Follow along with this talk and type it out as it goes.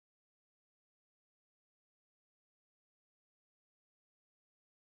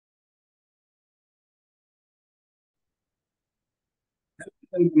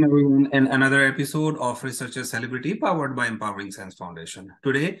Welcome everyone in another episode of Researcher Celebrity powered by Empowering Science Foundation.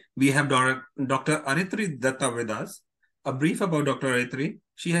 Today we have Dr. Aritri Dutta with us. A brief about Dr. Aritri.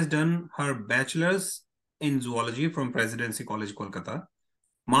 She has done her bachelor's in zoology from Presidency College, Kolkata.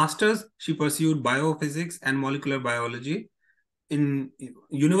 Master's, she pursued biophysics and molecular biology in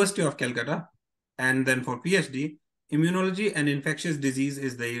University of Calcutta. And then for PhD, immunology and infectious disease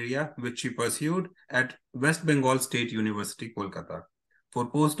is the area which she pursued at West Bengal State University, Kolkata. For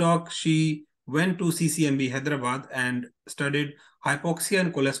postdoc, she went to CCMB Hyderabad and studied hypoxia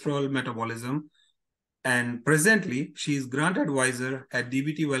and cholesterol metabolism. And presently, she is grant advisor at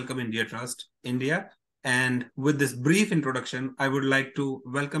DBT Wellcome India Trust, India. And with this brief introduction, I would like to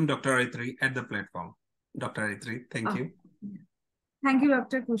welcome Dr. Aritri at the platform. Dr. Aritri, thank you. Thank you,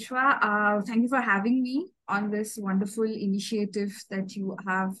 Dr. Kushwa. Thank you for having me on this wonderful initiative that you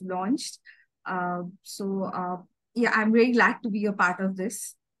have launched. Yeah, I'm very glad to be a part of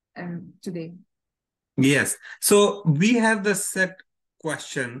this today. Yes. So we have the set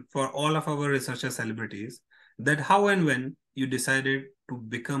question for all of our researcher celebrities that how and when you decided to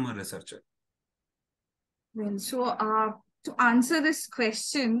become a researcher. Well, to answer this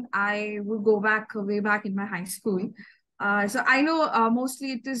question, I would go back way back in my high school. So I know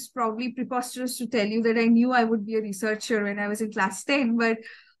mostly it is probably preposterous to tell you that I knew I would be a researcher when I was in class 10, but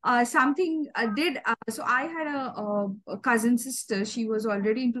something did. So I had a cousin sister. She was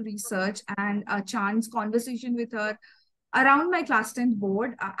already into research, and a chance conversation with her around my class 10th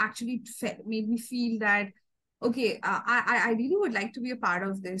board actually made me feel that, okay, I really would like to be a part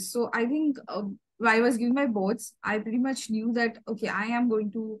of this. So I think while I was giving my boards, I pretty much knew that, okay, I am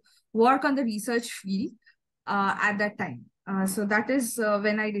going to work on the research field at that time. So that is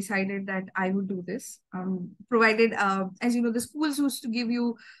when I decided that I would do this. Provided, as you know, the schools used to give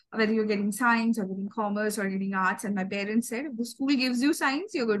you whether you're getting science or getting commerce or getting arts. And my parents said, if the school gives you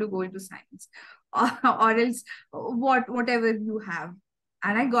science, you're going to go into science, or else whatever you have.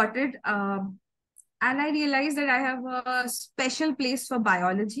 And I got it. And I realized that I have a special place for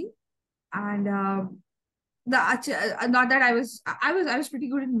biology. And not that I was pretty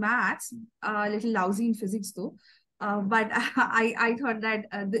good in maths, a little lousy in physics though. But I thought that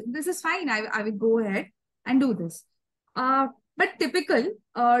this is fine. I will go ahead and do this. But typical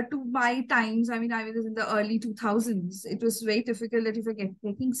to my times, I mean, I was in the early 2000s. It was very difficult that if you're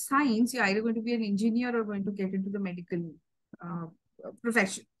taking science, you're either going to be an engineer or going to get into the medical uh,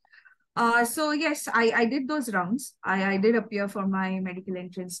 profession. So yes, I did those rounds. I did appear for my medical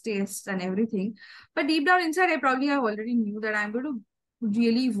entrance test and everything. But deep down inside, I probably have already knew that I'm going to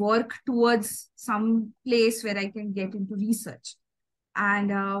really work towards some place where I can get into research. And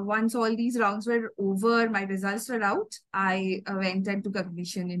once all these rounds were over, my results were out, I went and took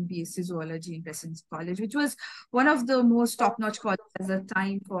admission in BSc Zoology in Presidency College, which was one of the most top-notch colleges at the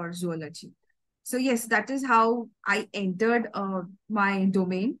time for zoology. So yes, that is how I entered my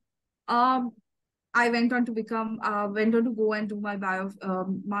domain. um, I went on to go and do my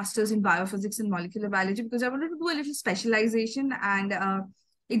master's in biophysics and molecular biology because I wanted to do a little specialization, and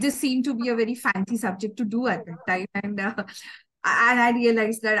it just seemed to be a very fancy subject to do at that time. And I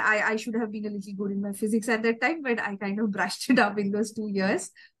realized that I should have been a little good in my physics at that time, but I kind of brushed it up in those 2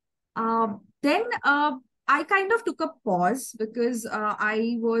 years. Then I kind of took a pause because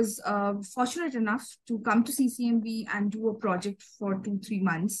I was fortunate enough to come to CCMB and do a project for 2, 3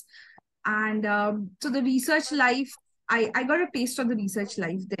 months. And so the research life, I got a taste of the research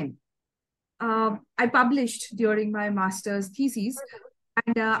life then. I published during my master's thesis,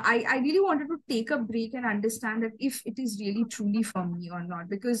 and I really wanted to take a break and understand that if it is really truly for me or not,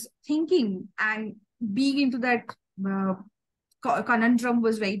 because thinking and being into that uh, conundrum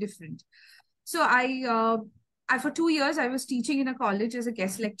was very different. So for 2 years, I was teaching in a college as a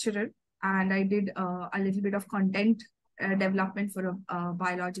guest lecturer, and I did a little bit of content development for a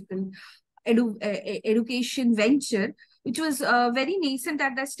biological education venture, which was very nascent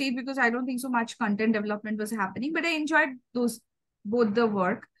at that stage because I don't think so much content development was happening, but I enjoyed both the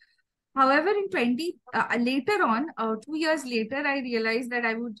work. However, in 20 later on, 2 years later, I realized that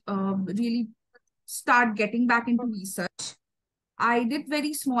I would really start getting back into research. I did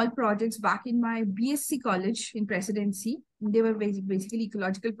very small projects back in my BSc college in Presidency. They were basically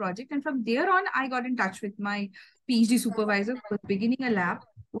ecological project. And from there on, I got in touch with my PhD supervisor who was beginning a lab,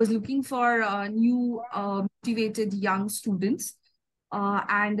 was looking for new motivated young students.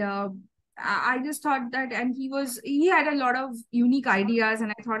 And I just thought that, and he had a lot of unique ideas,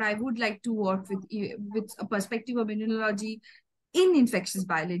 and I thought I would like to work with a perspective of immunology in infectious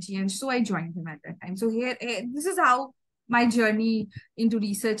biology. And so I joined him at that time. So this is how my journey into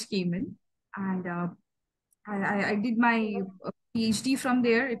research came in. And I did my PhD from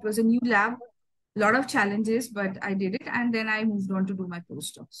there. It was a new lab, a lot of challenges, but I did it. And then I moved on to do my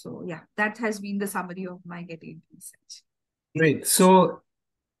postdoc. So yeah, that has been the summary of my getting into research. Great. So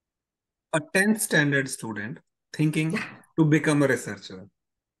a 10th standard student thinking to become a researcher,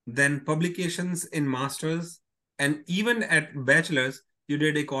 then publications in masters, and even at bachelor's, you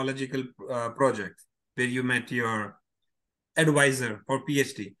did ecological projects where you met your advisor for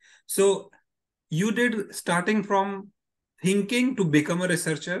PhD. So you did starting from thinking to become a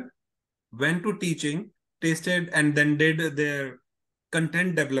researcher, went to teaching, tasted, and then did their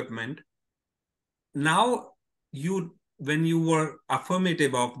content development. Now you, when you were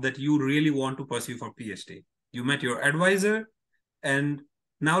affirmative of that you really want to pursue for PhD, you met your advisor, and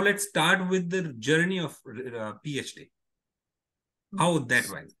now let's start with the journey of PhD. How that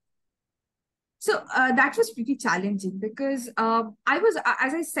went? So that was pretty challenging because I was,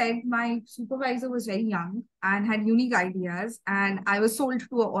 as I said, my supervisor was very young and had unique ideas, and I was sold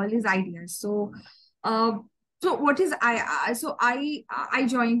to all his ideas. So, uh, so what is I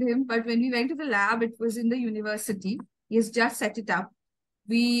joined him, but when we went to the lab, it was in the university. He has just set it up.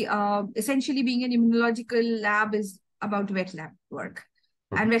 We essentially, being an immunological lab is about wet lab work,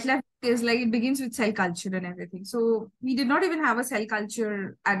 and wet lab is like it begins with cell culture and everything. So we did not even have a cell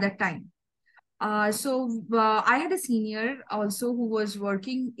culture at that time. I had a senior also who was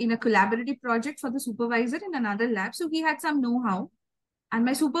working in a collaborative project for the supervisor in another lab. So he had some know-how. And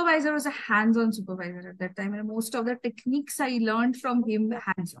my supervisor was a hands-on supervisor at that time. And most of the techniques I learned from him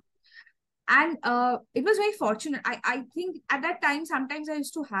hands-on. And it was very fortunate. I think at that time, sometimes I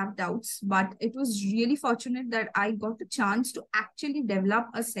used to have doubts, but it was really fortunate that I got the chance to actually develop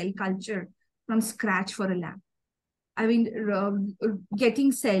a cell culture from scratch for a lab. I mean,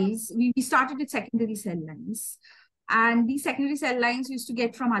 getting cells, we started with secondary cell lines. And these secondary cell lines we used to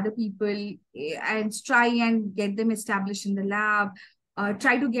get from other people and try and get them established in the lab,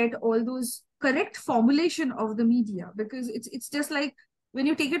 try to get all those correct formulation of the media, because it's just like when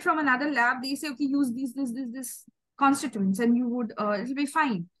you take it from another lab, they say, okay, use this constituents and you would, it'll be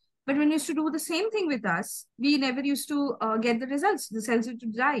fine. But when you used to do the same thing with us, we never used to get the results. The cells used to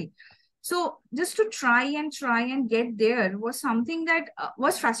die. So just to try and get there was something that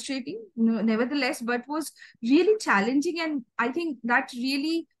was frustrating, nevertheless, but was really challenging. And I think that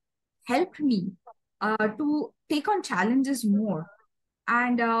really helped me to take on challenges more.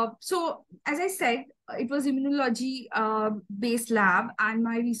 And so, as I said, it was immunology based lab, and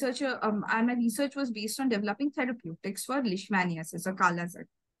my research was based on developing therapeutics for leishmaniasis or Kala.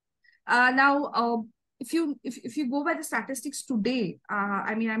 Now, if you go by the statistics today,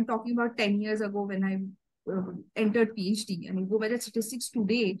 I mean, I'm talking about 10 years ago when I entered PhD, and you go by the statistics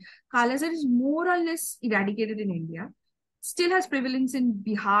today, Kala Azar is more or less eradicated in India. Still has prevalence in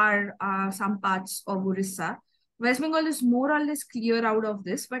Bihar, some parts of Orissa. West Bengal is more or less clear out of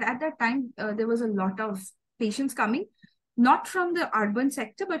this, but at that time, there was a lot of patients coming, not from the urban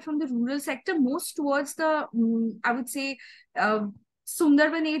sector, but from the rural sector, most towards the, I would say,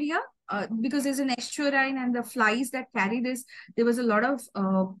 Sundarban area, because there's an estuarine and the flies that carry this, there was a lot of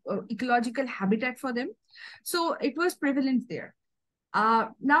ecological habitat for them. So it was prevalent there.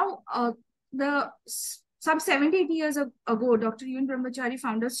 Now, some 70, 80 years ago, Dr. Ewan Brahmachari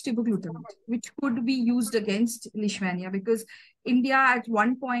found out stiboglutamate, which could be used against leishmania, because India at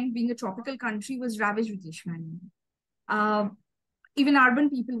one point, being a tropical country, was ravaged with leishmania. Even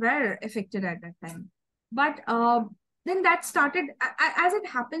urban people were affected at that time. But then that started, as it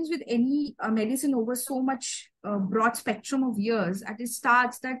happens with any medicine over so much broad spectrum of years, it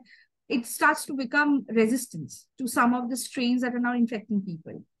starts to become resistance to some of the strains that are now infecting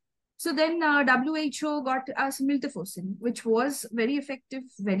people. So then WHO got us miltefosine, which was very effective,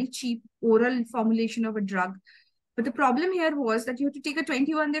 very cheap, oral formulation of a drug. But the problem here was that you had to take a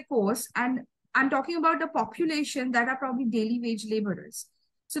 21-day course, and I'm talking about a population that are probably daily wage laborers.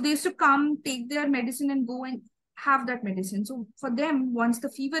 So they used to come, take their medicine and go and have that medicine. So for them, once the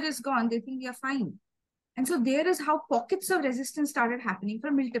fever is gone, they think they are fine. And so there is how pockets of resistance started happening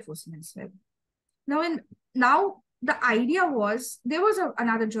for miltefosine as well. Now the idea was, there was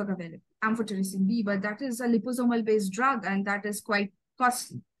another drug available, amphotericin B, but that is a liposomal based drug and that is quite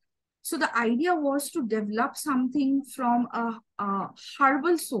costly. So the idea was to develop something from a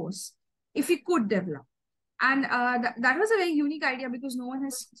herbal source, if we could develop. And that was a very unique idea because no one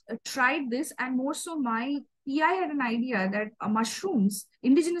has tried this. And more so, my PI had an idea that mushrooms,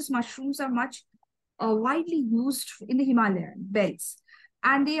 indigenous mushrooms, are much widely used in the Himalayan belts.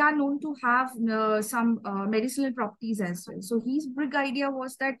 And they are known to have some medicinal properties as well. So his big idea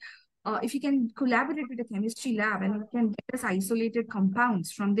was that if you can collaborate with a chemistry lab and we can get us isolated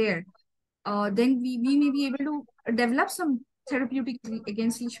compounds from there, then we may be able to develop some therapeutic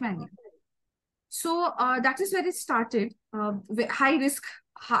against leishmania. So that is where it started, high risk,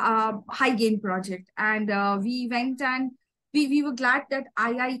 high gain project. And we went and we were glad that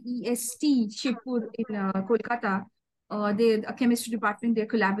IIEST, Shibpur in Kolkata, a chemistry department, they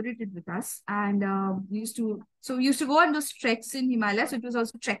collaborated with us. And we used to go on those treks in Himalayas. So it was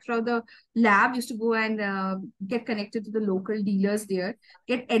also trek from the lab, used to go and get connected to the local dealers there,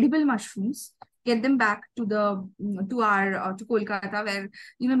 get edible mushrooms, get them back to to Kolkata, where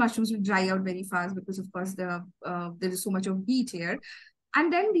mushrooms will dry out very fast because of course there is so much of heat here.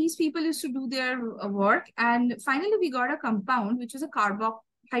 And then these people used to do their work, and finally we got a compound which was a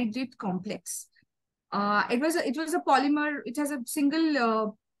carbohydrate complex. It was a polymer. It has a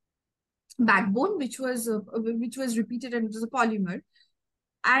single backbone which was repeated, and it was a polymer.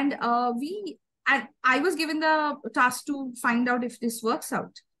 And I was given the task to find out if this works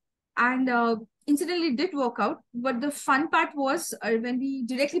out. And incidentally, it did work out. But the fun part was when we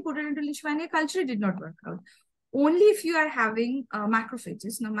directly put it into leishmania culture, it did not work out. Only if you are having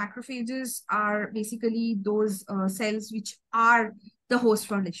macrophages. Now, macrophages are basically those cells which are the host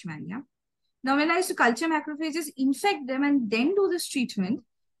for leishmania. Now, when I used to culture macrophages, infect them, and then do this treatment,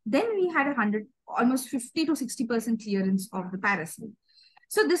 then we had almost 50 to 60% clearance of the parasite.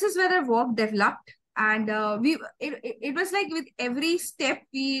 So this is where the work developed. And it was like with every step,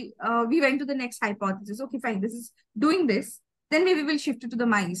 we went to the next hypothesis. Okay, fine, this is doing this. Then maybe we'll shift it to the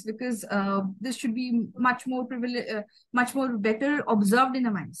mice, because this should be much more better observed in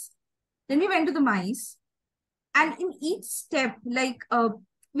the mice. Then we went to the mice. And in each step,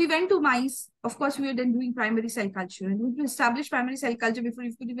 we went to mice. Of course, we were then doing primary cell culture. And we had to establish primary cell culture before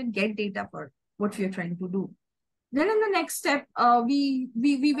we could even get data for what we are trying to do. Then in the next step, we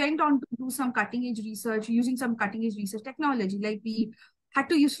went on to do some cutting-edge research, using some cutting-edge research technology. Like we had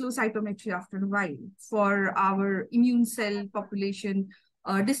to use flow cytometry after a while for our immune cell population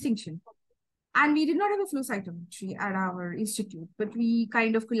distinction. And we did not have a flow cytometry at our institute, but we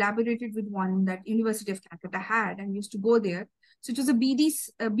kind of collaborated with one that University of Calcutta had, and used to go there. So it was a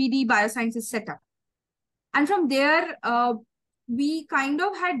BD biosciences setup. And from there, we kind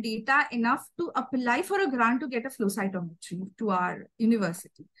of had data enough to apply for a grant to get a flow cytometry to our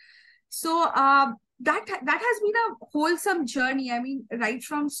university. So that has been a wholesome journey. I mean, right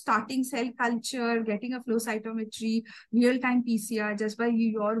from starting cell culture, getting a flow cytometry, real-time PCR, just by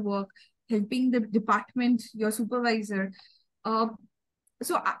your work, helping the department, your supervisor.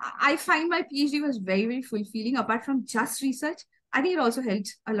 So I find my PhD was very, very fulfilling. Apart from just research, I think it also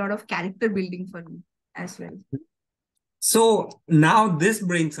helped a lot of character building for me as well. So now this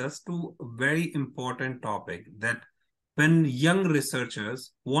brings us to a very important topic, that when young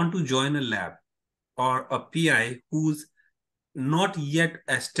researchers want to join a lab or a PI who's not yet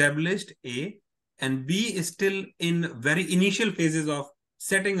established, A, and B is still in very initial phases of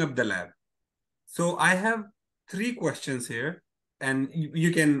setting up the lab. So I have 3 questions here, and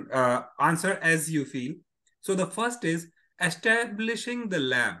you can answer as you feel. So the first is establishing the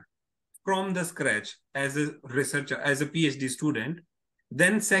lab from the scratch as a researcher, as a PhD student.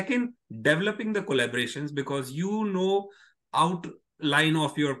 Then second, developing the collaborations, because you know outline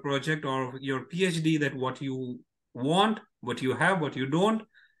of your project or your PhD, that what you want, what you have, what you don't,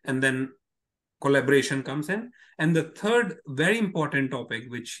 and then collaboration comes in. And the third very important topic,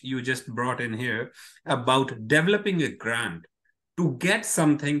 which you just brought in here, about developing a grant to get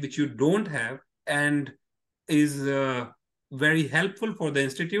something which you don't have and is very helpful for the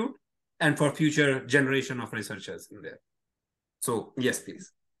institute and for future generation of researchers in there. So yes,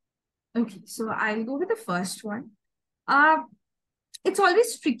 please. Okay, so I'll go with the first one. It's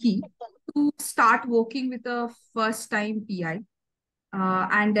always tricky to start working with a first-time PI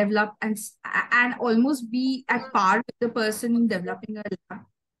and develop and almost be at par with the person in developing a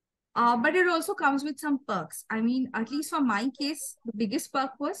lab. But it also comes with some perks. I mean, at least for my case, the biggest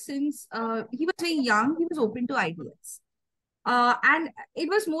perk was, since he was very young, he was open to ideas. And it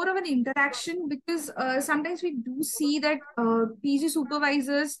was more of an interaction, because sometimes we do see that PG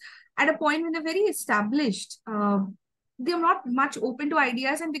supervisors, at a point when they're very established, they're not much open to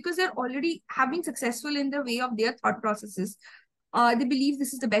ideas. And because they're already have been successful in the way of their thought processes, they believe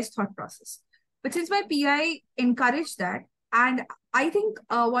this is the best thought process. But since my PI encouraged that, and I think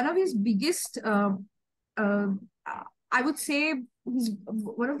one of his biggest, I would say,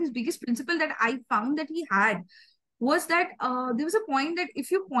 one of his biggest principles that I found that he had was that there was a point that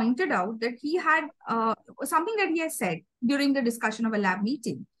if you pointed out that he had something that he has said during the discussion of a lab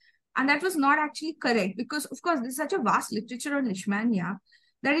meeting, and that was not actually correct, because of course there's such a vast literature on leishmania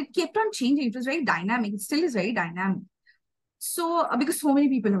that it kept on changing. It was very dynamic. It still is very dynamic. So because so many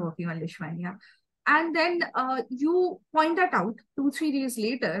people are working on leishmania. And then you point that out 2 3 days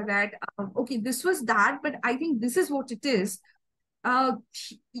later that okay, this was that, but I think this is what it is. uh,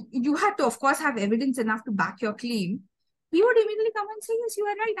 you had to, of course, have evidence enough to back your claim. He would immediately come and say, yes, you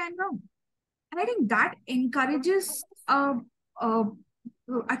are right, I'm wrong. And I think that encourages a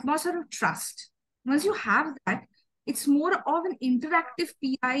atmosphere of trust. Once you have that, it's more of an interactive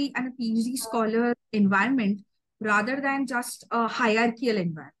PI and a PhD scholar environment rather than just a hierarchical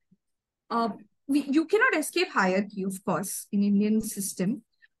environment. Uh, you cannot escape hierarchy, of course, in Indian system.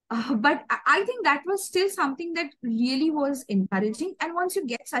 But I think that was still something that really was encouraging. And once you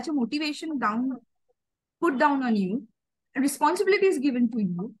get such a motivation down, put down on you, and responsibility is given to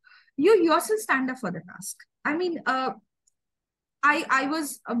you, you yourself stand up for the task. I mean, I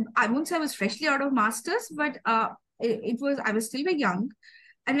was I won't say I was freshly out of masters, but it was, I was still very young,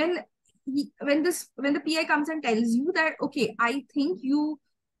 and when the PI comes and tells you that okay, I think you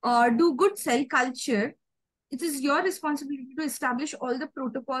do good cell culture, it is your responsibility to establish all the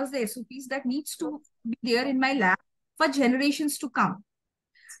protocols, the SOPs that needs to be there in my lab for generations to come.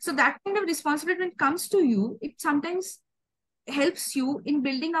 So that kind of responsibility, when it comes to you, it sometimes helps you in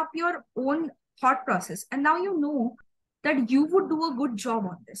building up your own thought process. And now you know that you would do a good job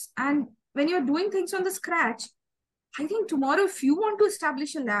on this. And when you're doing things on the scratch, I think tomorrow, if you want to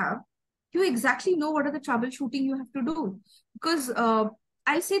establish a lab, you exactly know what are the troubleshooting you have to do. Because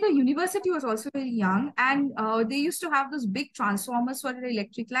I'll say the university was also very young, and they used to have those big transformers for the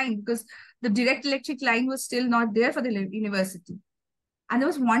electric line because the direct electric line was still not there for the university. And there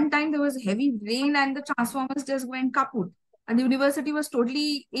was one time there was heavy rain and the transformers just went kaput. And the university was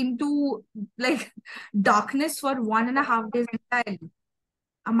totally into like darkness for 1.5 days entirely.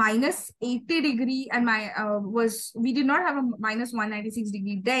 A minus 80 degree, and my was, we did not have a minus 196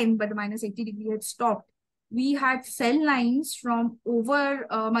 degree then, but the minus 80 degree had stopped. We had cell lines from over,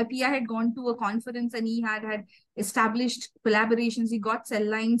 my PI had gone to a conference and he had established collaborations. He got cell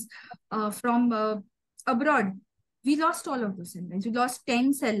lines from abroad. We lost all of those cell lines. We lost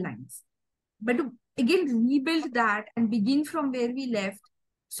 10 cell lines. But to again rebuild that and begin from where we left,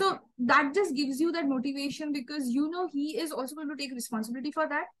 so that just gives you that motivation, because you know he is also going to take responsibility for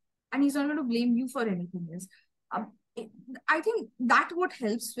that, and he's not going to blame you for anything else. I think that what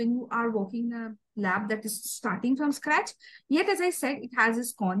helps when you are working in a lab that is starting from scratch. Yet, as I said, it has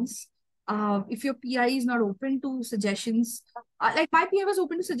its cons. If your PI is not open to suggestions, like my PI was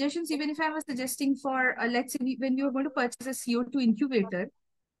open to suggestions, even if I was suggesting for, let's say, when we were going to purchase a CO2 incubator,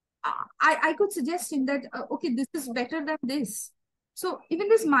 I could suggest him that, okay, this is better than this. So even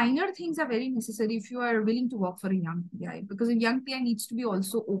these minor things are very necessary if you are willing to work for a young PI, because a young PI needs to be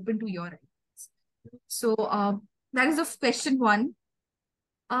also open to your ideas. So that is of question one.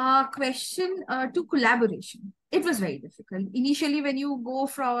 Question to collaboration. It was very difficult. Initially, when you go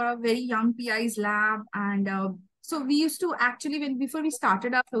for a very young PI's lab, and so we used to actually, before we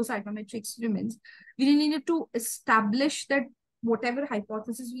started our flow cytometry experiments, we needed to establish that whatever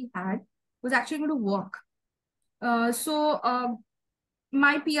hypothesis we had was actually going to work. So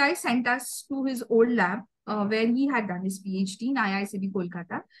my PI sent us to his old lab where he had done his PhD in IISB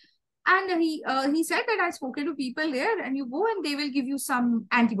Kolkata. And he said that I've spoken to people there, and you go and they will give you some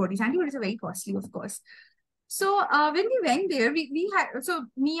antibodies. Antibodies are very costly, of course. So when we went there, we had, so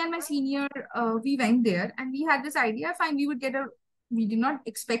me and my senior, we went there and we had this idea, fine, we would get we did not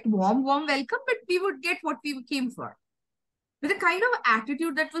expect warm welcome, but we would get what we came for. But the kind of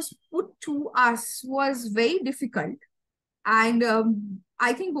attitude that was put to us was very difficult. And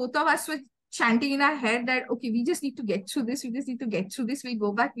I think both of us were chanting in our head that, okay, we just need to get through this. We just need to get through this. We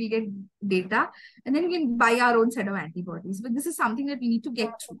go back, we get data, and then we can buy our own set of antibodies. But this is something that we need to get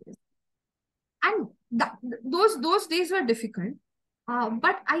through this. And those days were difficult.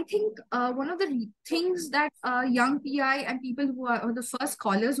 But I think one of the things that young PI and people who are, or the first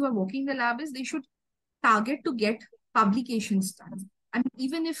scholars who are working in the lab, is they should target to get publications done. I mean,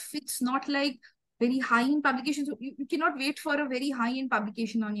 even if it's not like very high in publications, you cannot wait for a very high in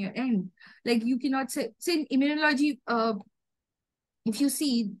publication on your end. Like you cannot say in immunology, if you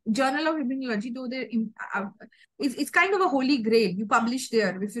see Journal of Immunology, though it's kind of a holy grail. You publish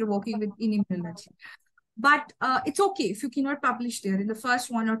there if you're working with in immunology. But it's okay if you cannot publish there in the first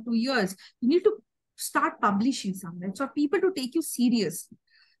 1 or 2 years. You need to start publishing somewhere for people to take you seriously.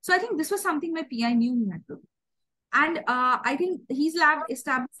 So I think this was something my PI knew he had to do. And I think his lab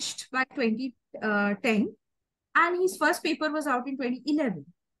established by 2010, and his first paper was out in 2011.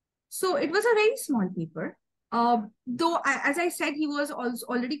 So it was a very small paper. Though, as I said, he was also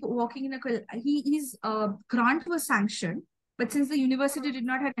already working in his grant was sanctioned, but since the university did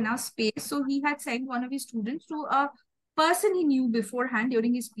not have enough space, so he had sent one of his students to a person he knew beforehand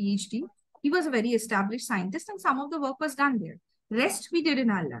during his PhD, he was a very established scientist, and some of the work was done there. Rest we did in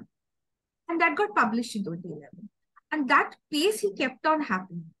our lab. And that got published in 2011. And that pace he kept on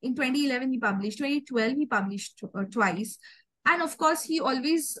happening. In 2011, he published. 2012, he published twice. And of course, he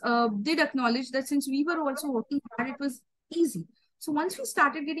always did acknowledge that since we were also working hard, it was easy. So once we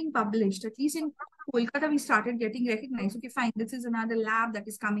started getting published, at least in Kolkata, we started getting recognized. Okay, fine, this is another lab that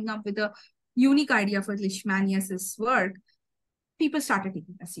is coming up with a unique idea for Leishmanias's work. People started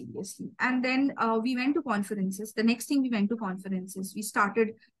taking us seriously. And then we went to conferences. The next thing we went to conferences, we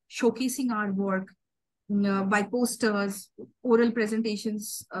started showcasing our work by posters, oral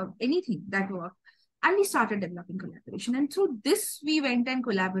presentations, anything that worked. And we started developing collaboration. And through this, we went and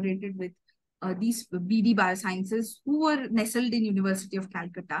collaborated with these BD Biosciences who were nestled in University of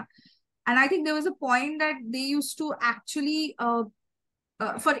Calcutta. And I think there was a point that they used to actually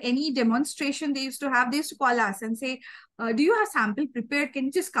for any demonstration they used to call us and say, do you have sample prepared? Can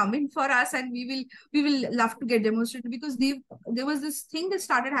you just come in for us, and we will love to get demonstrated, because there was this thing that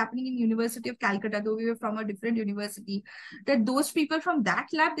started happening in University of Calcutta, though we were from a different university, that those people from that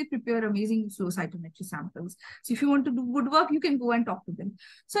lab, they prepare amazing flow cytometry samples. So if you want to do good work, you can go and talk to them.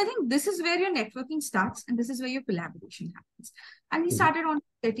 So I think this is where your networking starts, and this is where your collaboration happens. And we started on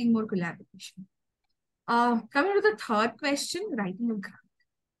getting more collaboration. Coming to the third question, writing a grant.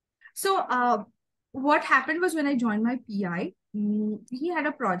 So what happened was, when I joined my PI, he had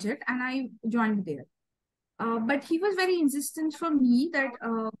a project and I joined there. But he was very insistent from me that,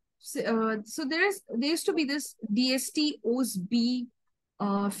 so there used to be this DST-OSB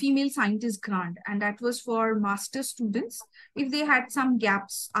female scientist grant, and that was for master students if they had some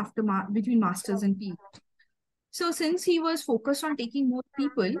gaps after between masters and PhD. So since he was focused on taking more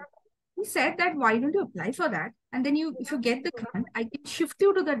people, he said that, why don't you apply for that? And then if you get the grant, I can shift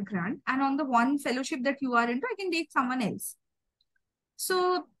you to that grant. And on the one fellowship that you are into, I can take someone else.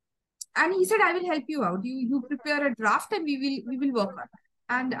 So, and he said, I will help you out. You prepare a draft and we will work on it.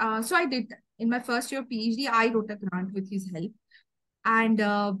 And so I did that. In my first year of PhD, I wrote a grant with his help. And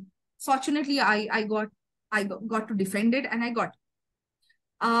fortunately, I got to defend it, and I got it.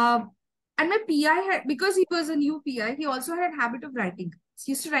 And my PI had, because he was a new PI, he also had a habit of writing.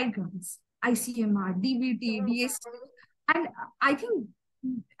 He used to write grants, ICMR, DBT, DST. And I think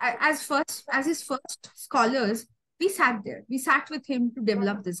as his first scholars, we sat there. We sat with him to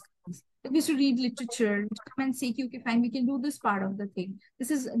develop this grants. We used to read literature, come and say, okay, fine, we can do this part of the thing.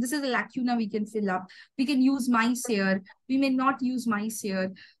 This is a lacuna we can fill up. We can use mice here. We may not use mice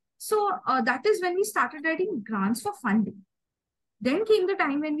here. So that is when we started writing grants for funding. Then came the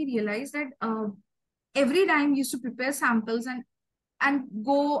time when we realized that every time we used to prepare samples and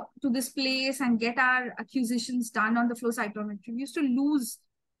go to this place and get our acquisitions done on the flow cytometry, we used to lose.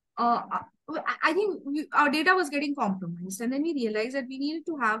 I think our data was getting compromised. And then we realized that we needed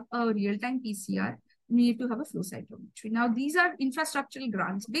to have a real-time PCR. We needed to have a flow cytometry. Now, these are infrastructural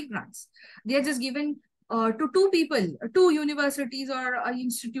grants, big grants. They are just given to two people, two universities or an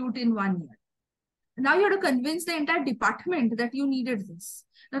institute in 1 year. Now you have to convince the entire department that you needed this.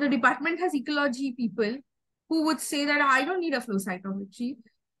 Now the department has ecology people who would say that I don't need a flow cytometry.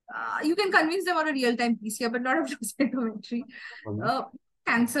 You can convince them on a real-time PCR, but not a flow cytometry.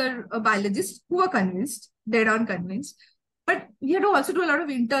 Cancer biologists who are convinced, dead on convinced. But we had to also do a lot of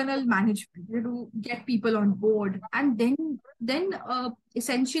internal management. We had to get people on board. And then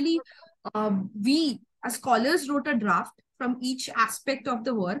essentially, we as scholars wrote a draft from each aspect of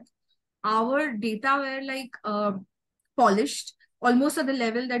the work. Our data were like polished, almost at the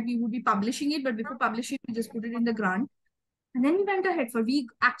level that we would be publishing it. But before publishing, we just put it in the grant. And then we went ahead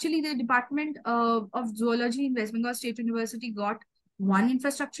the Department of Zoology in West Bengal State University got one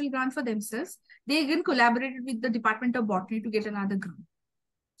infrastructural grant for themselves. They again collaborated with the Department of Botany to get another grant.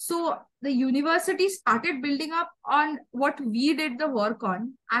 So the university started building up on what we did the work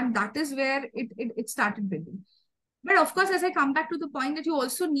on, and that is where it started building. But of course, as I come back to the point that you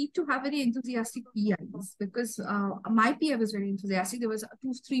also need to have very enthusiastic PIs, because my PI was very enthusiastic. There was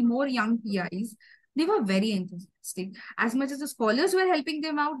 2-3 more young PIs. They were very enthusiastic. As much as the scholars were helping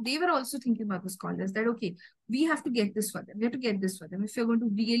them out, they were also thinking about the scholars that, okay, we have to get this for them. We have to get this for them if you're going to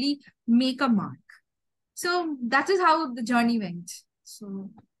really make a mark. So that is how the journey went.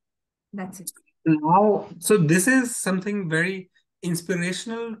 So that's it. Now, so this is something very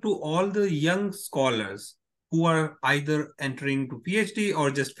inspirational to all the young scholars who are either entering to PhD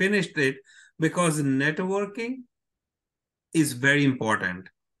or just finished it, because networking is very important.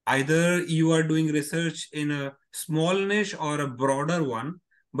 Either you are doing research in a small niche or a broader one,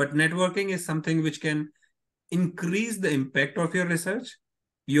 but networking is something which can increase the impact of your research,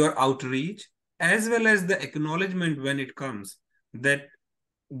 your outreach, as well as the acknowledgement when it comes that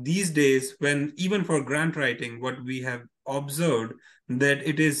these days, when even for grant writing, what we have observed that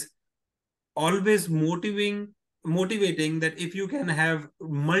it is always motivating that if you can have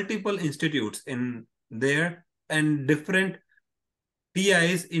multiple institutes in there and different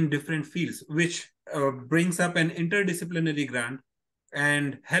PIs in different fields, which brings up an interdisciplinary grant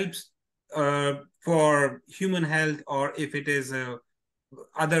and helps for human health, or if it is a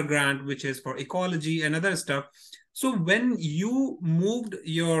other grant which is for ecology and other stuff. So when you moved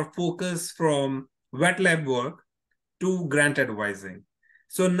your focus from wet lab work to grant advising,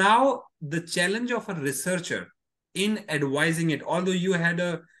 so now the challenge of a researcher in advising it, although you had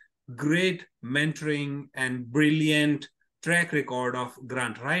a great mentoring and brilliant track record of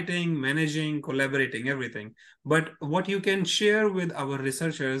grant writing, managing, collaborating, everything, but what you can share with our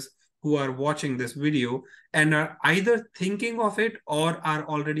researchers who are watching this video and are either thinking of it or are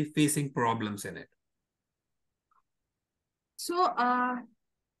already facing problems in it? So,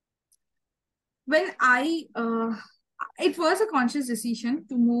 when it was a conscious decision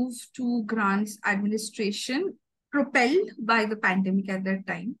to move to grants administration, propelled by the pandemic at that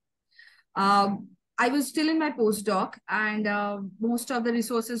time. I was still in my postdoc, and most of the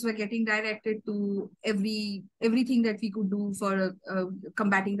resources were getting directed to everything that we could do for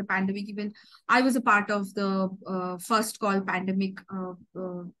combating the pandemic. Even I was a part of the first call pandemic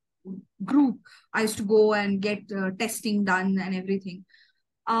group. I used to go and get testing done and everything.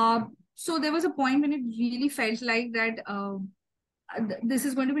 So there was a point when it really felt like that this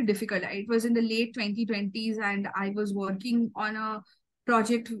is going to be difficult. It was in the late 2020s, and I was working on a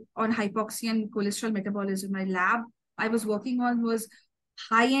project on hypoxia and cholesterol metabolism. My lab I was working on was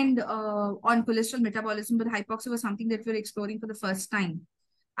high-end on cholesterol metabolism, but hypoxia was something that we were exploring for the first time.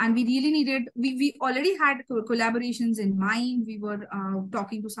 And we really needed, we already had collaborations in mind. We were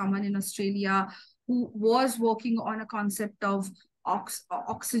talking to someone in Australia who was working on a concept of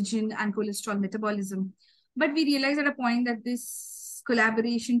oxygen and cholesterol metabolism. But we realized at a point that this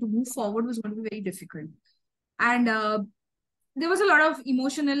collaboration to move forward was going to be very difficult. And there was a lot of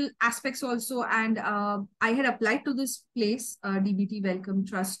emotional aspects also. And I had applied to this place, DBT Wellcome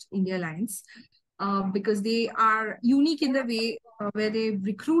Trust India Alliance, because they are unique in the way where they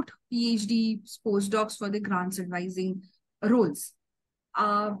recruit PhD postdocs for the grants advising roles.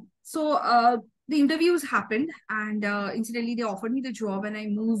 So the interviews happened, and incidentally, they offered me the job, and I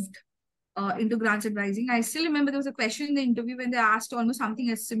moved into grants advising. I still remember there was a question in the interview when they asked almost something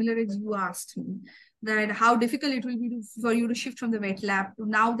as similar as you asked me, that how difficult it will be for you to shift from the wet lab to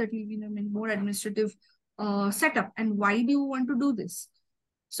now that you'll be in a more administrative setup, and why do you want to do this?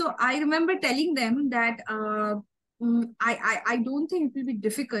 So I remember telling them that I don't think it will be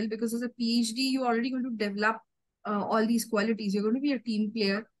difficult, because as a PhD, you're already going to develop all these qualities. You're going to be a team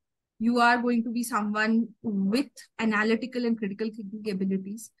player. You are going to be someone with analytical and critical thinking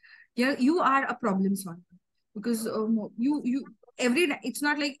abilities. You are a problem solver, because it's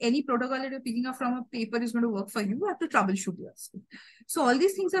not like any protocol that you're picking up from a paper is going to work for you. You have to troubleshoot yourself. So all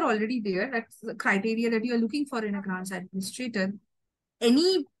these things are already there. That's the criteria that you're looking for in a grants administrator.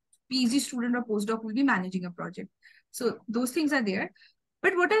 Any PhD student or postdoc will be managing a project. So those things are there.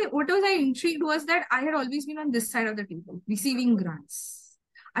 But what was I intrigued was that I had always been on this side of the table, receiving grants.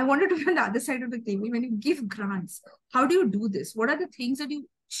 I wanted to be on the other side of the table. When you give grants, how do you do this? What are the things that you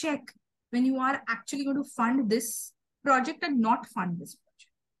check when you are actually going to fund this project and not fund this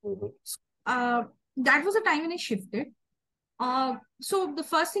project? That was a time when I shifted. So the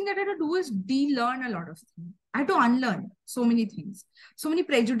first thing that I had to do is de-learn a lot of things. I had to unlearn so many things, so many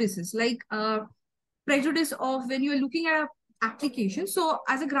prejudices, like prejudice of when you're looking at an application. So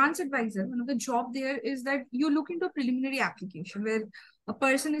as a grants advisor, one of the job there is that you look into a preliminary application where a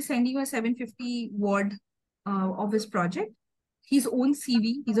person is sending you a 750 word of his project, his own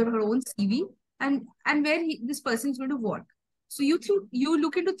CV, his or her own CV, and where this person is going to work. So you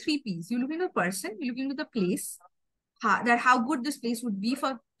look into 3 P's. You look into the person, you look into the place, how good this place would be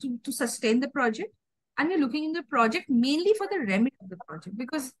to sustain the project. And you're looking in the project mainly for the remit of the project,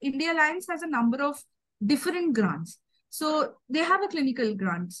 because India Alliance has a number of different grants. So they have a clinical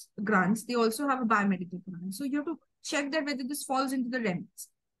grants. They also have a biomedical grant. So you have to check that whether this falls into the remits.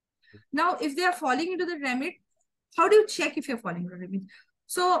 Now, if they are falling into the remit, how do you check if you're falling into the remit?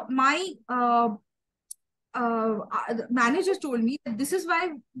 So my managers told me that this is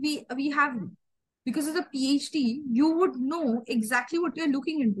why we have you. Because as a PhD, you would know exactly what you're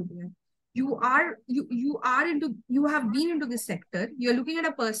looking into there. You have been into this sector. You're looking at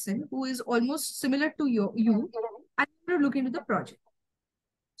a person who is almost similar to you, and you're looking into the project.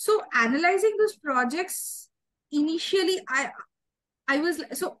 So analyzing those projects, initially,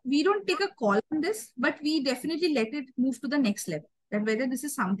 so we don't take a call on this, but we definitely let it move to the next level. that whether this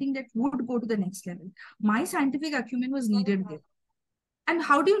is something that would go to the next level. My scientific acumen was needed there. And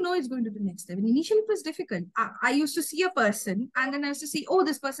how do you know it's going to the next level? Initially, it was difficult. I used to see a person and then I used to see, oh,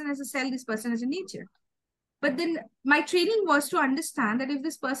 this person has a cell, this person has a nature. But then my training was to understand that if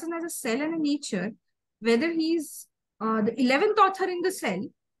this person has a cell and a nature, whether he's the 11th author in the cell,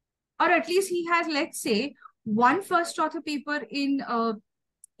 or at least he has, let's say, one first author paper in a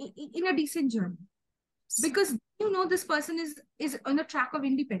decent journal. Because you know this person is on the track of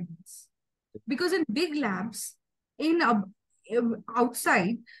independence. Because in big labs, in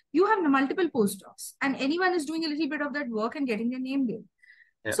outside, you have multiple postdocs, and anyone is doing a little bit of that work and getting their name there.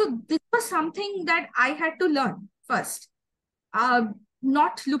 Yeah. So this was something that I had to learn first.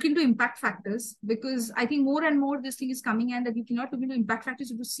 Not look into impact factors, because I think more and more this thing is coming in that you cannot look into impact factors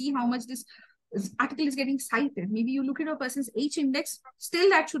to see how much this article is getting cited. Maybe you look at a person's H index, still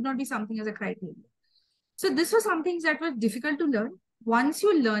that should not be something as a criteria. So this was something that was difficult to learn. Once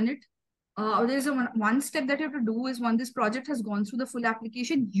you learn it, there's one step that you have to do is when this project has gone through the full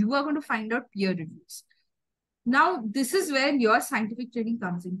application, you are going to find out peer reviews. Now, this is where your scientific training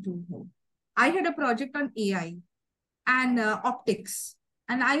comes into. I had a project on AI and optics,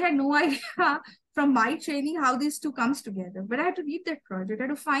 and I had no idea from my training how these two comes together. But I had to read that project. I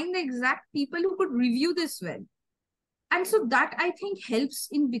had to find the exact people who could review this well. And so that, I think, helps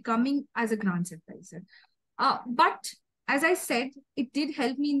in becoming as a grants advisor. But as I said, it did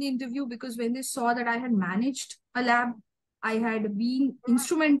help me in the interview, because when they saw that I had managed a lab, I had been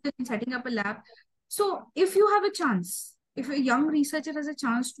instrumental in setting up a lab. So if you have a chance, if a young researcher has a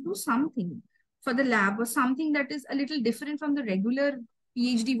chance to do something for the lab or something that is a little different from the regular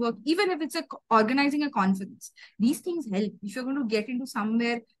PhD work, even if it's organizing a conference, these things help if you're going to get into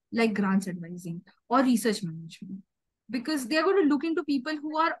somewhere like grants advising or research management, because they're going to look into people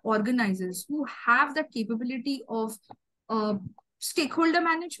who are organizers, who have that capability of stakeholder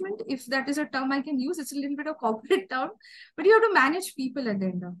management, if that is a term I can use. It's a little bit of corporate term, but you have to manage people at the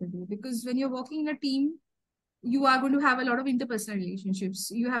end of the day, because when you're working in a team, you are going to have a lot of interpersonal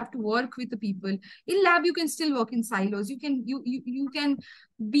relationships. You have to work with the people. In lab, you can still work in silos. You can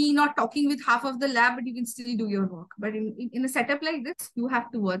be not talking with half of the lab, but you can still do your work. But in a setup like this, you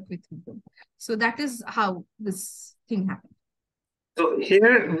have to work with people. So that is how this thing happened. So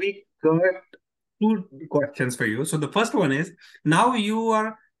here we got two questions for you. So the first one is, now you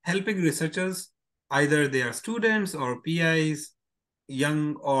are helping researchers, either they are students or PIs,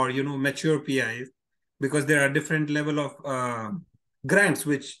 young or mature PIs, because there are different level of grants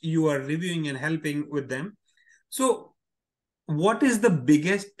which you are reviewing and helping with them. So what is the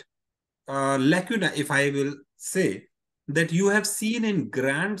biggest lacuna, if I will say, that you have seen in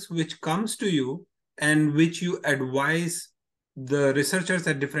grants which comes to you and which you advise the researchers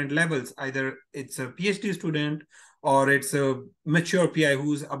at different levels? Either it's a PhD student or it's a mature PI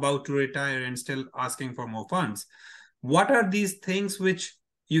who's about to retire and still asking for more funds. What are these things which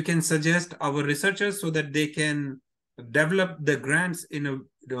you can suggest our researchers so that they can develop the grants in a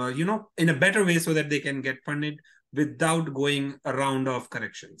in a better way, so that they can get funded without going a round of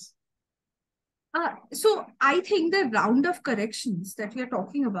corrections? So I think the round of corrections that we are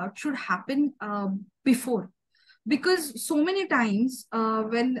talking about should happen before. Because so many times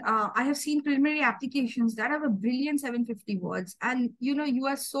when I have seen preliminary applications that have a brilliant 750 words, and you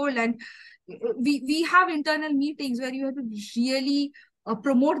are sold, and we have internal meetings where you have to really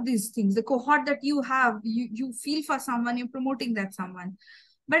promote these things. The cohort that you have, you feel for someone, you're promoting that someone.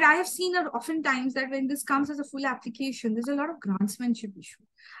 But I have seen oftentimes that when this comes as a full application, there's a lot of grantsmanship issue.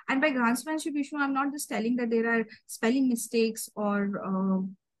 And by grantsmanship issue, I'm not just telling that there are spelling mistakes or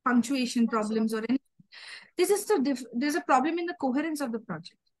punctuation problems or anything. There's a problem in the coherence of the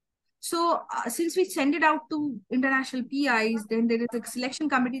project. So since we send it out to international PIs, then there is a selection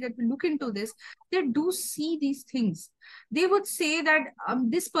committee that will look into this. They do see these things. They would say that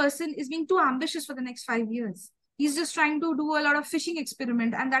this person is being too ambitious for the next 5 years. He's just trying to do a lot of fishing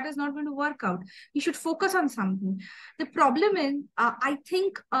experiment, and that is not going to work out. He should focus on something. The problem is, I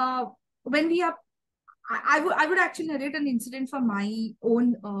think when we are, I would actually narrate an incident from my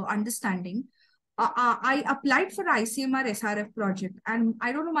own understanding. I applied for ICMR SRF project, and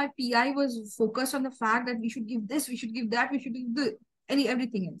I don't know, my PI was focused on the fact that we should give this, we should give that, we should give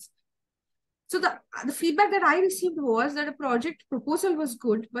everything else. So the feedback that I received was that a project proposal was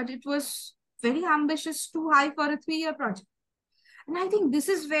good, but it was very ambitious, too high for a 3-year project. And I think this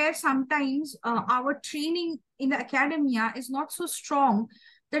is where sometimes our training in the academia is not so strong,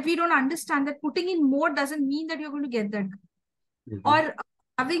 that we don't understand that putting in more doesn't mean that you're going to get that. Or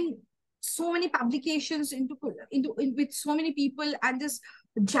having so many publications with so many people and just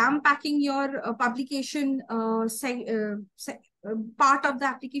jam packing your publication part of the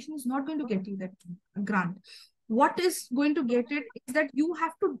application is not going to get you that grant. What is going to get it is that you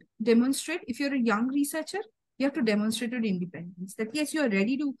have to demonstrate, if you're a young researcher, you have to demonstrate your independence, that yes, you're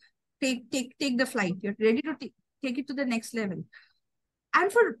ready to take the flight, you're ready to take it to the next level.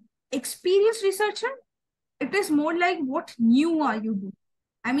 And for experienced researcher, it is more like, what new are you doing?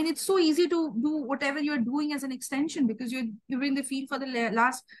 I mean, it's so easy to do whatever you're doing as an extension because you're in the field for the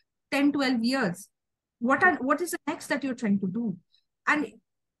last 10, 12 years. What is the next that you're trying to do? And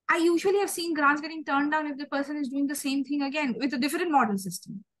I usually have seen grants getting turned down if the person is doing the same thing again with a different model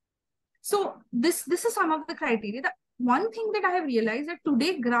system. So this is some of the criteria. The one thing that I have realized that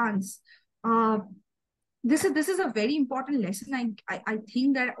today grants, this is a very important lesson. I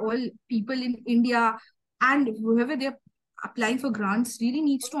think that all people in India and whoever they're applying for grants really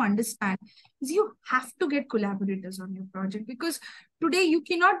needs to understand is you have to get collaborators on your project, because today you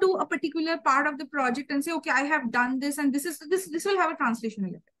cannot do a particular part of the project and say, okay, I have done this and this will have a translational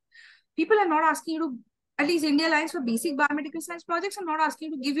effect. People are not asking you to, at least India Alliance for basic biomedical science projects, are not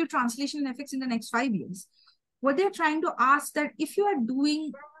asking you to give you translational effects in the next 5 years. What they're trying to ask that if you are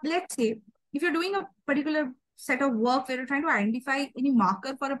doing, let's say, if you're doing a particular set of work where you're trying to identify any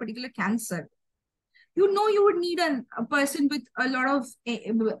marker for a particular cancer, you know you would need a person with a lot of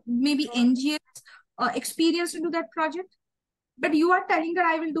maybe NGS experience to do that project. But you are telling that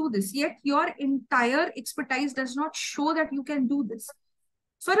I will do this, yet your entire expertise does not show that you can do this.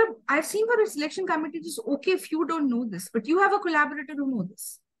 I've seen for a selection committee, it's okay if you don't know this, but you have a collaborator who knows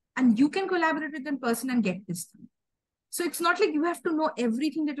this, and you can collaborate with that person and get this done. So it's not like you have to know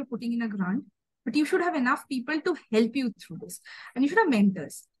everything that you're putting in a grant, but you should have enough people to help you through this, and you should have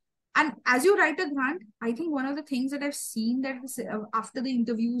mentors. And as you write a grant, I think one of the things that I've seen that after the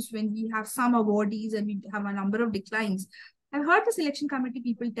interviews, when we have some awardees and we have a number of declines, I've heard the selection committee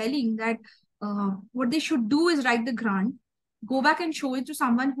people telling that what they should do is write the grant, go back and show it to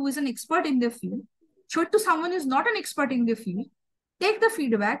someone who is an expert in their field, show it to someone who is not an expert in their field, take the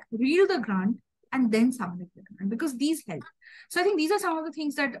feedback, read the grant, and then submit the grant, because these help. So I think these are some of the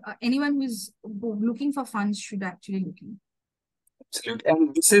things that anyone who is looking for funds should actually look into. Absolutely.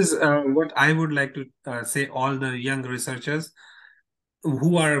 And this is what I would like to say all the young researchers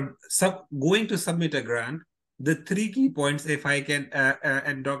who are going to submit a grant. The 3 key points, if I can,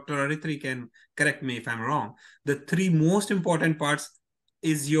 and Dr. Aritri can correct me if I'm wrong, the 3 most important parts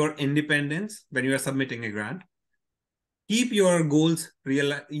is your independence when you are submitting a grant. Keep your goals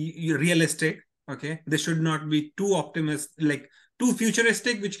realistic, okay? They should not be too optimistic, like too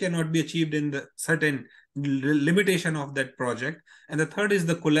futuristic, which cannot be achieved in the certain limitation of that project. And the third is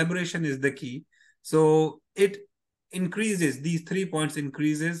the collaboration is the key. So it increases, these 3 points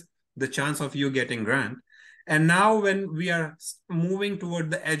increases the chance of you getting grant. And now when we are moving toward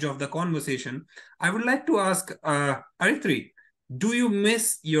the edge of the conversation, I would like to ask Aritri, do you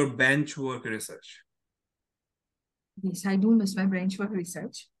miss your bench work research? Yes, I do miss my bench work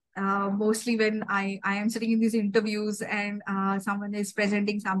research. Mostly when I am sitting in these interviews and someone is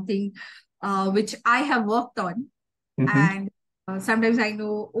presenting something which I have worked on. Mm-hmm. And sometimes I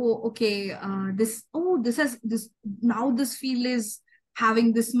know, oh, okay, this field is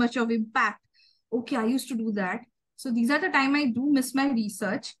having this much of impact. Okay, I used to do that. So these are the time I do miss my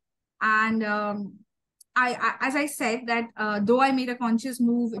research. And I as I said that though I made a conscious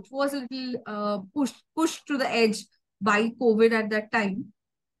move, it was a little pushed to the edge by COVID at that time.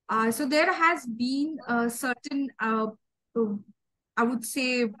 So there has been a certain, I would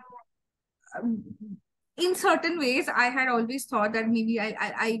say, in certain ways, I had always thought that maybe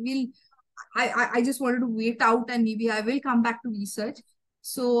I just wanted to wait out and maybe I will come back to research.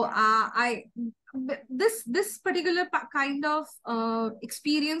 So this particular kind of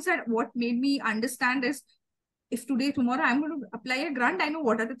experience, that what made me understand is, if tomorrow I'm going to apply a grant, I know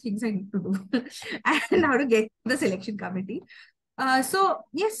what are the things I need to do and how to get the selection committee. So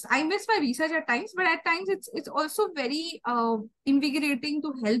yes, I miss my research at times, but at times it's also very invigorating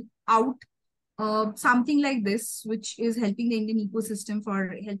to help out something like this, which is helping the Indian ecosystem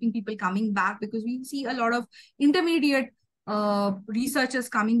for helping people coming back, because we see a lot of intermediate researchers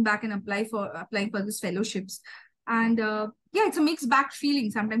coming back and applying for these fellowships. And yeah, it's a mixed bag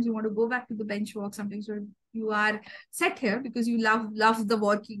feeling. Sometimes you want to go back to the bench work. Sometimes you are set here because you love the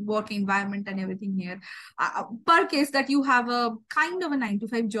work environment and everything here. Per case that you have a kind of a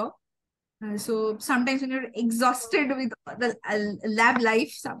 9-to-5 job. So sometimes when you're exhausted with the lab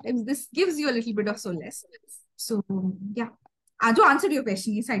life, sometimes this gives you a little bit of solace. So yeah. To answer your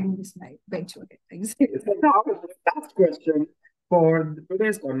question, yes, I do miss my bench work at times. Last question for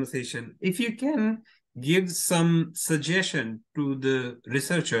today's conversation. If you can give some suggestion to the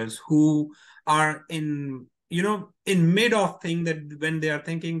researchers who are in in mid of thing, that when they are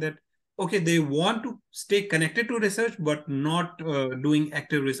thinking that, okay, they want to stay connected to research, but not doing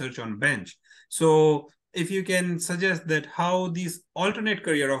active research on bench. So if you can suggest that how these alternate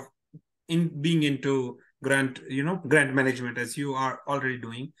career of being into grant management, as you are already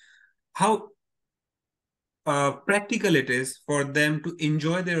doing, how practical it is for them to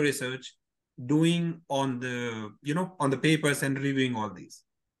enjoy their research, doing on the papers and reviewing all these.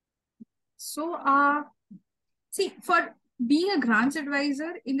 So, see, for being a grants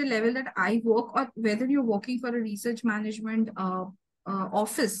advisor in the level that I work, or whether you're working for a research management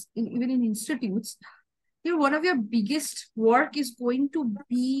office, even in institutes, one of your biggest work is going to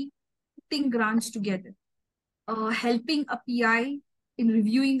be putting grants together, helping a PI in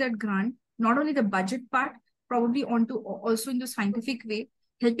reviewing that grant, not only the budget part, probably also in the scientific way,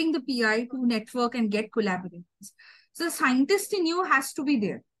 helping the PI to network and get collaborators. So the scientist in you has to be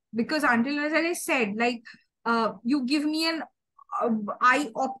there, because until, as I said, like you give me an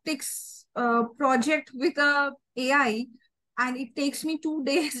eye optics project with a AI, and it takes me 2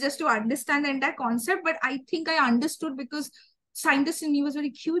 days just to understand the entire concept, but I think I understood because scientist in me was very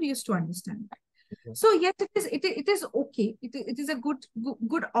curious to understand. Okay. So yes, it is okay. It is a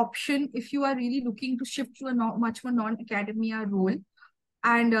good option if you are really looking to shift to a much more non-academia role.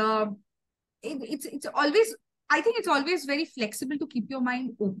 And it's always, I think it's always very flexible to keep your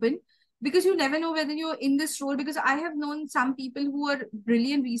mind open, because you never know whether you're in this role. Because I have known some people who are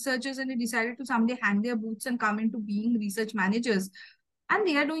brilliant researchers and they decided to someday hang their boots and come into being research managers. And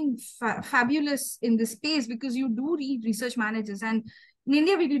they are doing fabulous in this space, because you do read research managers. And in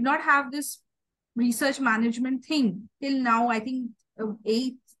India, we did not have this research management thing till now. I think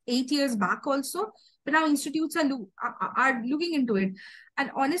 8 years back also. But now institutes are looking into it.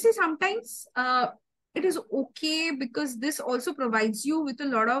 And honestly, sometimes it is okay, because this also provides you with a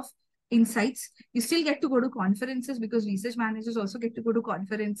lot of insights. You still get to go to conferences, because research managers also get to go to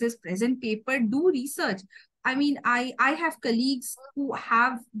conferences, present paper, do research. I mean, I have colleagues who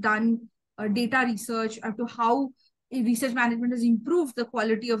have done data research as to how research management has improved the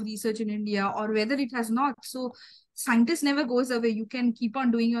quality of research in India, or whether it has not. So scientist never goes away. You can keep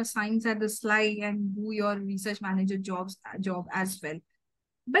on doing your science at the slide and do your research manager job as well.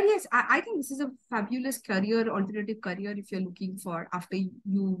 But yes, I think this is a fabulous career, alternative career, if you're looking for after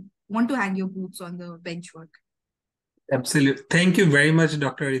you want to hang your boots on the bench work. Absolutely. Thank you very much,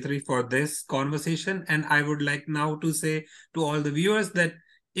 Dr. Aritri, for this conversation. And I would like now to say to all the viewers that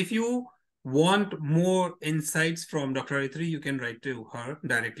if you want more insights from Dr. Aritri, you can write to her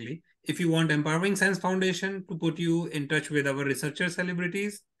directly. If you want Empowering Science Foundation to put you in touch with our researcher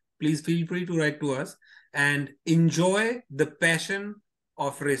celebrities, please feel free to write to us, and enjoy the passion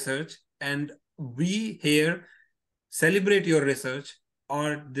of research. And we here celebrate your research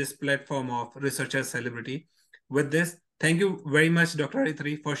on this platform of Researcher Celebrity. With this, thank you very much, Dr.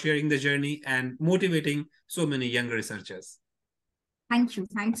 Aritri, for sharing the journey and motivating so many young researchers. Thank you.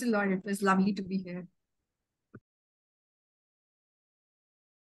 Thanks a lot. It was lovely to be here.